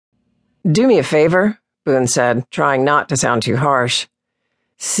Do me a favor, Boone said, trying not to sound too harsh.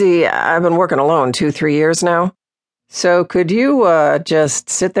 See, I've been working alone 2-3 years now. So could you, just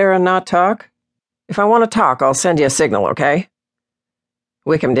sit there and not talk? If I want to talk, I'll send you a signal, okay?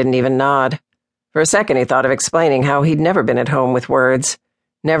 Wickham didn't even nod. For a second he thought of explaining how he'd never been at home with words,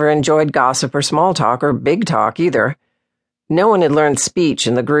 never enjoyed gossip or small talk or big talk either. No one had learned speech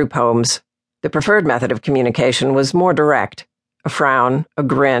in the group homes. The preferred method of communication was more direct. A frown, a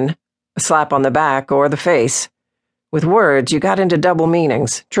grin, a slap on the back, or the face. With words, you got into double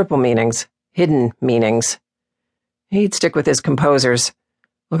meanings, triple meanings, hidden meanings. He'd stick with his composers.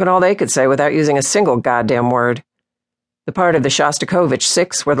 Look at all they could say without using a single goddamn word. The part of the Shostakovich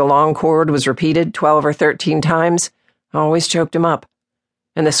Six where the long chord was repeated 12 or 13 times always choked him up.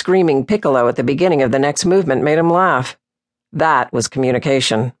 And the screaming piccolo at the beginning of the next movement made him laugh. That was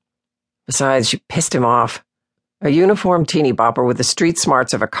communication. Besides, she pissed him off. A uniformed teeny bopper with the street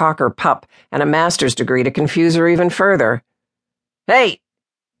smarts of a cocker pup and a master's degree to confuse her even further. Hey!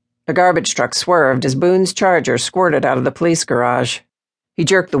 A garbage truck swerved as Boone's Charger squirted out of the police garage. He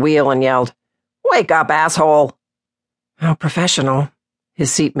jerked the wheel and yelled, "Wake up, asshole!" "How professional,"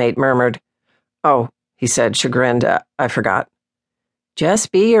 his seatmate murmured. "Oh," he said, chagrined, I forgot.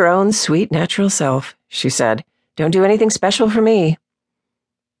 "Just be your own sweet, natural self," she said. "Don't do anything special for me."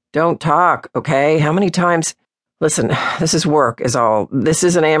 "Don't talk, okay? How many times—" "Listen, this is work, is all. This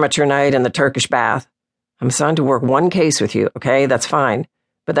is an amateur night in the Turkish bath. I'm assigned to work one case with you, okay? That's fine.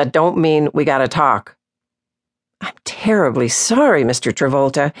 But that don't mean we gotta talk." "I'm terribly sorry, Mr.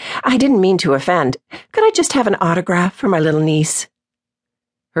 Travolta. I didn't mean to offend. Could I just have an autograph for my little niece?"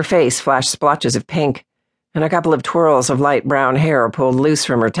 Her face flashed splotches of pink, and a couple of twirls of light brown hair pulled loose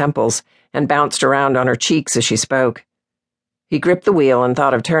from her temples and bounced around on her cheeks as she spoke. He gripped the wheel and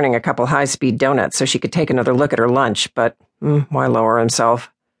thought of turning a couple high-speed donuts so she could take another look at her lunch, but why lower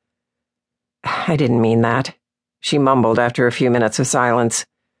himself? "I didn't mean that," she mumbled after a few minutes of silence.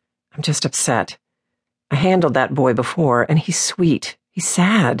 "I'm just upset. I handled that boy before, and he's sweet. He's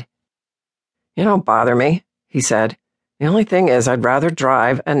sad." "You don't bother me," he said. "The only thing is I'd rather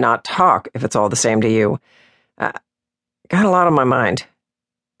drive and not talk, if it's all the same to you. Got a lot on my mind."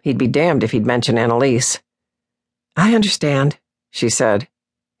 He'd be damned if he'd mention Annalise. "I understand," she said.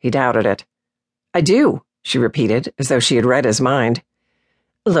 He doubted it. "I do," she repeated, as though she had read his mind.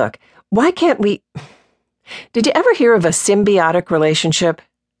 "Look, why can't we— Did you ever hear of a symbiotic relationship?"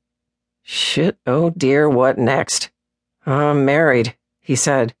 "Shit, oh dear, what next?" "I'm married," he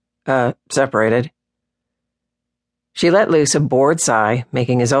said. Separated." She let loose a bored sigh,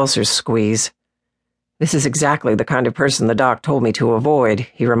 making his ulcers squeeze. "This is exactly the kind of person the doc told me to avoid,"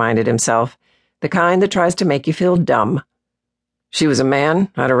 he reminded himself. "The kind that tries to make you feel dumb." She was a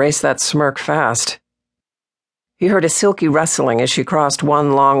man, I'd erase that smirk fast. He heard a silky rustling as she crossed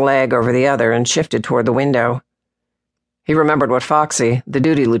one long leg over the other and shifted toward the window. He remembered what Foxy, the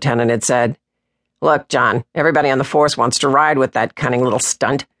duty lieutenant, had said. "Look, John, everybody on the force wants to ride with that cunning little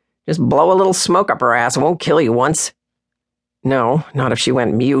stunt. Just blow a little smoke up her ass, it won't kill you once." No, not if she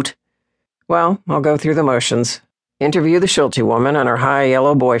went mute. Well, I'll go through the motions. Interview the Schulte woman and her high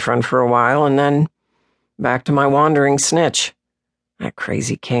yellow boyfriend for a while, and then back to my wandering snitch. That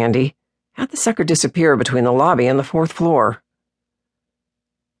crazy Candy. How'd the sucker disappear between the lobby and the 4th floor?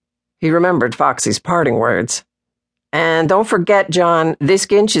 He remembered Foxy's parting words. "And don't forget, John, this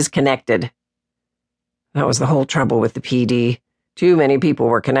Ginch is connected." That was the whole trouble with the PD. Too many people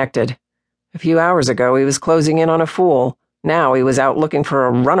were connected. A few hours ago he was closing in on a fool. Now he was out looking for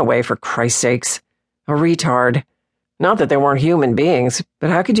a runaway, for Christ's sakes. A retard. Not that they weren't human beings,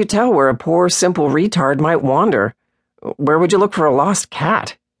 but how could you tell where a poor, simple retard might wander? Where would you look for a lost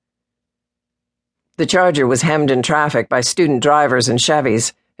cat? The Charger was hemmed in traffic by student drivers in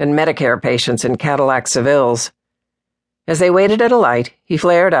Chevys and Medicare patients in Cadillac Sevilles. As they waited at a light, he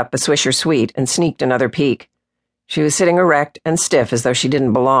flared up a Swisher Sweet and sneaked another peek. She was sitting erect and stiff as though she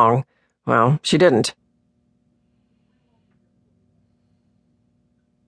didn't belong. Well, she didn't.